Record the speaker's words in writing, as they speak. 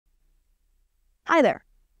Hi there.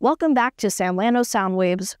 Welcome back to Samlano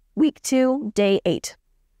Soundwaves, Week 2, Day 8.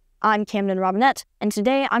 I'm Camden Robinette, and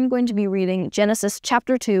today I'm going to be reading Genesis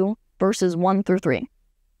chapter 2, verses 1 through 3.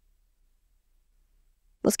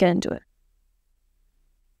 Let's get into it.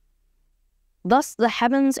 Thus the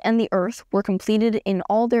heavens and the earth were completed in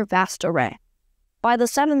all their vast array. By the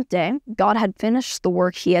seventh day, God had finished the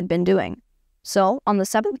work he had been doing. So, on the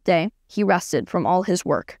seventh day, he rested from all his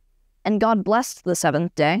work. And God blessed the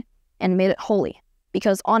seventh day and made it holy,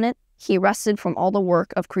 because on it he rested from all the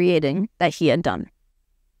work of creating that he had done.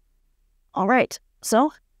 All right,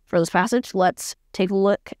 so for this passage, let's take a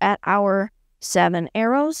look at our 7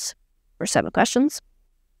 arrows, or 7 questions.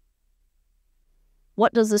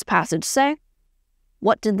 What does this passage say?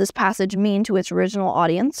 What did this passage mean to its original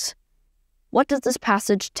audience? What does this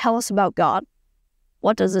passage tell us about God?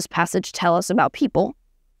 What does this passage tell us about people?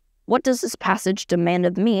 What does this passage demand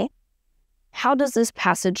of me? How does this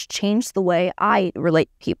passage change the way I relate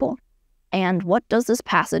to people? And what does this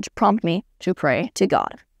passage prompt me to pray to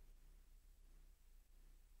God?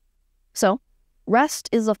 So, rest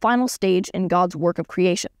is the final stage in God's work of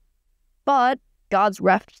creation. But God's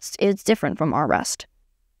rest is different from our rest.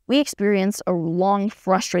 We experience a long,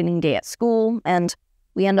 frustrating day at school, and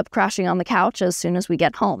we end up crashing on the couch as soon as we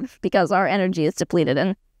get home because our energy is depleted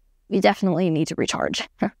and we definitely need to recharge.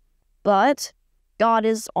 But God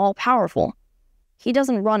is all-powerful. He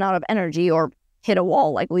doesn't run out of energy or hit a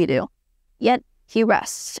wall like we do. Yet he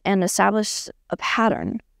rests and establishes a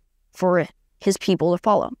pattern for his people to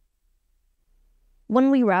follow.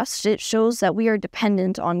 When we rest, it shows that we are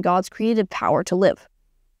dependent on God's creative power to live.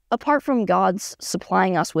 Apart from God's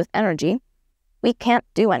supplying us with energy, we can't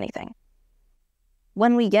do anything.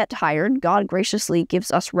 When we get tired, God graciously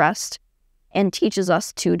gives us rest and teaches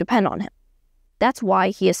us to depend on him. That's why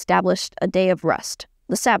he established a day of rest,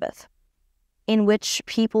 the Sabbath, in which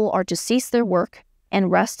people are to cease their work and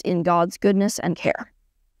rest in God's goodness and care.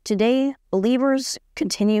 Today, believers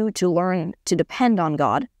continue to learn to depend on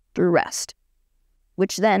God through rest,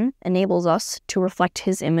 which then enables us to reflect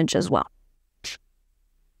his image as well.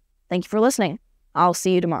 Thank you for listening. I'll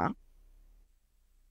see you tomorrow.